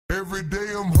Every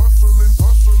day I'm hustling,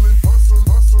 hustling, hustling,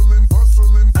 hustling,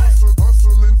 hustling, hustling,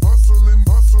 hustling,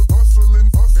 hustling, hustling,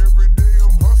 hustling. Every day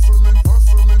I'm hustling,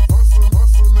 hustling, hustling,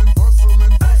 hustling, hustling,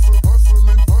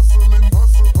 hustling, hustling,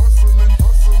 hustling, hustling,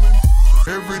 hustling.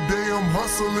 Every day I'm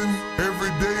hustling,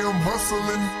 every day I'm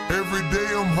hustling, every day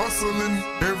I'm hustling,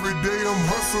 every day I'm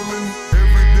hustling,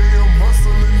 every day I'm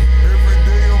hustling, every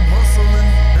day I'm hustling,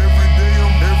 every day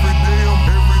I'm hustling,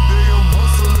 every day I'm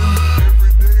hustling,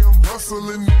 every day I'm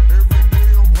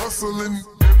hustling,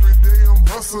 every day I'm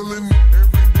hustling,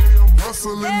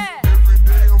 every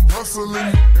day I'm hustling,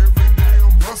 every day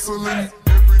I'm hustling,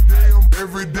 every day I'm hustling,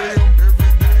 every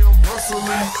day I'm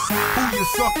hustling. Who you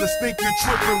suckers think you're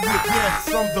tripping with?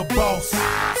 Yes, I'm the boss.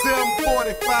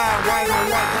 745, white on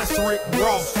white, that's Rick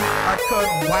Ross. I cut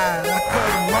them wide, I cut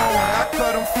them long, I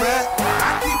cut them fat.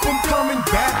 I keep them coming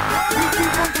back, we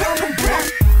keep them coming back.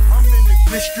 I'm in the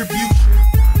distribution,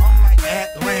 I'm like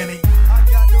Atlantic. I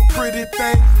got them pretty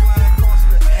things flying across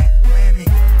the Atlantic.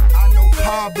 I know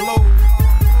Pablo,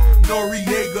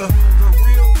 Noriega, the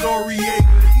real Noriega.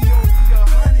 He owe me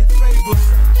 100 favors.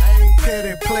 I ain't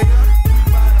petty player, we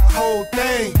buy the whole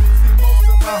thing. See, most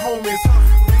of my homies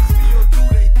hustle, they still do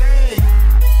they thing.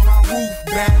 My roof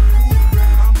back,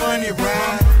 my money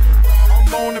ride.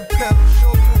 I'm on the pedal,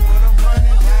 show you what I'm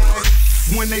running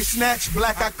like. When they snatch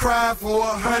black, I cry for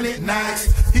 100 nights.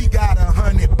 He got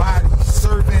 100 bodies,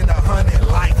 serving 100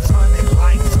 lives, 100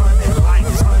 lives, 100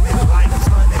 lives, 100 lives,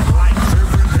 100 lives.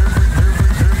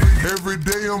 Every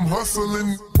day I'm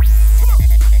hustling.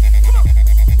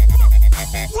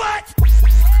 What?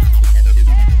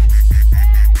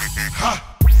 Ha!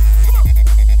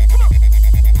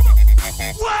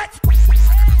 What?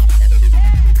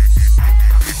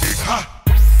 Ha!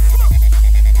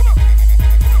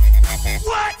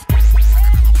 What?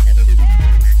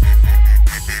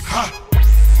 Ha!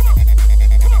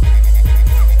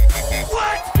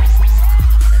 What?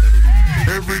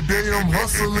 Every day I'm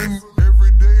hustling.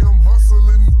 Every day I'm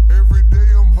hustling. Every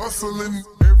day I'm hustling.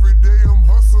 Every day I'm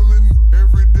hustling.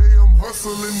 Every day I'm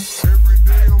hustling. Every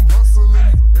day I'm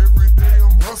hustling. Every day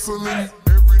I'm hustling.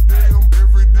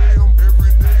 Every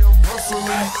day I'm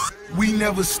hustling. We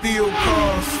never steal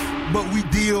cars, but we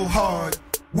deal hard.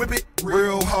 Whip it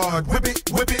real hard. Whip it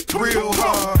real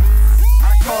hard.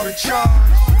 I call the charge.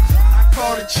 I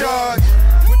call the charge.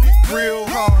 Whip it real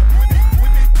hard.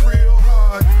 Whip it real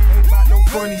hard. Ain't about no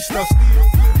funny stuff. Still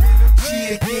flipping them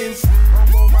chickens.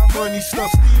 I'm on my money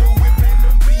stuff. Still whipping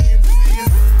them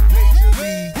BNCs. Major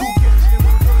League. Who catching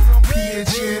because I'm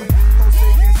pitching? Jose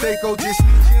Canseco just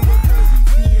snitching because he's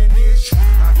Spanish. I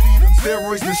feed them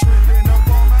steroids and stripping up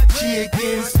all my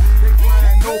chickens. They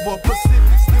flying over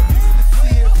Pacific. Still be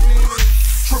specific.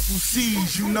 Triple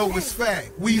C's, you know it's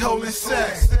fact. We holding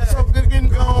sacks. So good and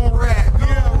gon' rap.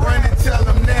 Yeah, run and tell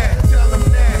them that. Tell them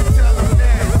that. Tell them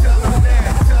that. Tell them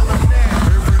that. Tell them that.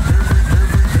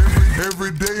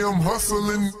 Every day I'm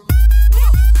hustling.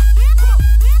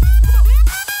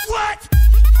 What?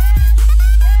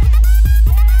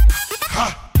 Ha!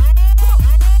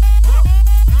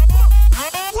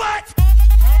 What?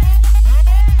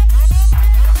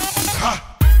 Ha!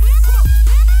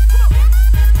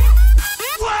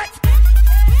 What?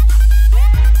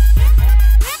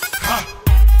 Ha!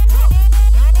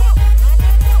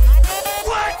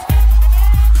 What?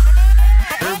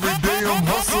 Every day I'm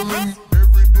hustling.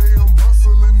 Every day I'm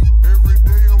hustling. Every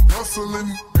day I'm hustling.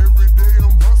 Every day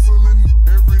I'm hustling.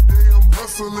 Every day I'm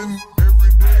hustling.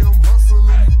 Every day I'm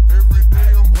hustling. Every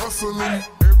day I'm hustling.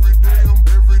 Every day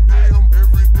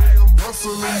I'm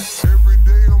hustling. Every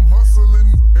day I'm hustling.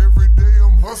 Every day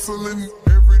I'm hustling.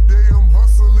 Every day I'm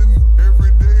hustling.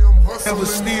 Every day I'm hustling. Never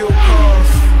steal cars,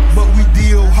 but we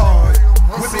deal hard.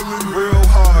 Whip it real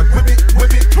hard. Whip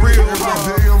it real hard.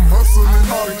 Every day I'm hustling. I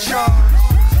call the charge.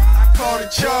 I call the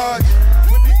charge.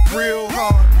 Whip it real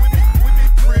hard. Whip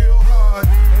it real hard.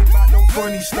 Ain't about no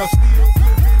funny stuff. Still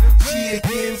flipping them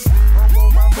chickens. I'm on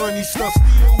my money stuff.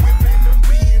 Still whipping them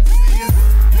BNCs.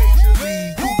 Major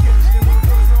League. Who catching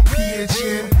because I'm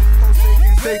pitching? Jose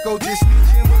Canseco just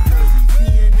snitching because he's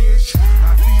Spanish. I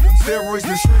feed them steroids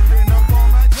and stripping up all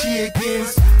my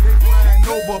chickens. They flying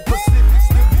over Pacific.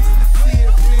 Still be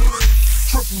specific.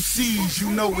 Triple C's, you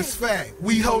know it's fact.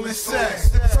 We holding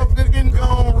sacks. So good and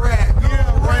gon' rap.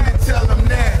 Yeah, run and tell them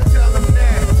that. Tell them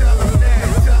that. Tell them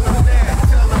that. Tell them that.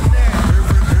 Tell them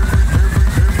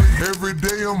that. Every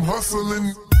day I'm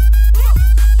hustling.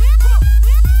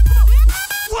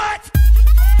 What?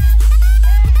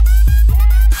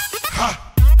 Ha!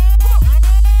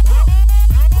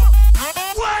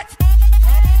 What?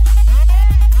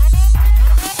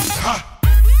 Ha!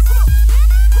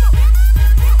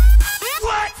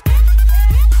 What?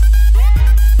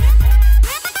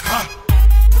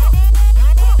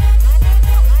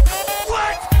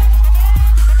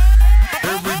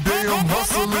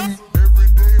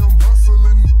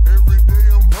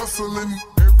 hustling.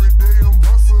 Every day I'm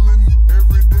hustling.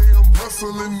 Every day I'm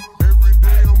hustling. Every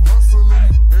day I'm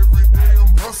hustling. Every day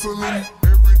I'm hustling.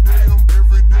 Every day I'm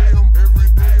hustling.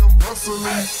 Every day I'm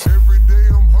hustling. Every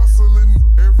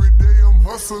day I'm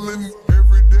hustling.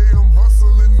 Every day I'm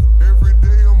hustling. Every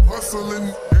day I'm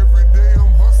hustling. Every day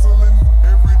I'm hustling.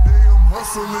 Every day I'm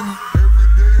hustling.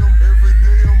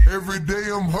 Every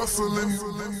day I'm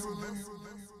hustling.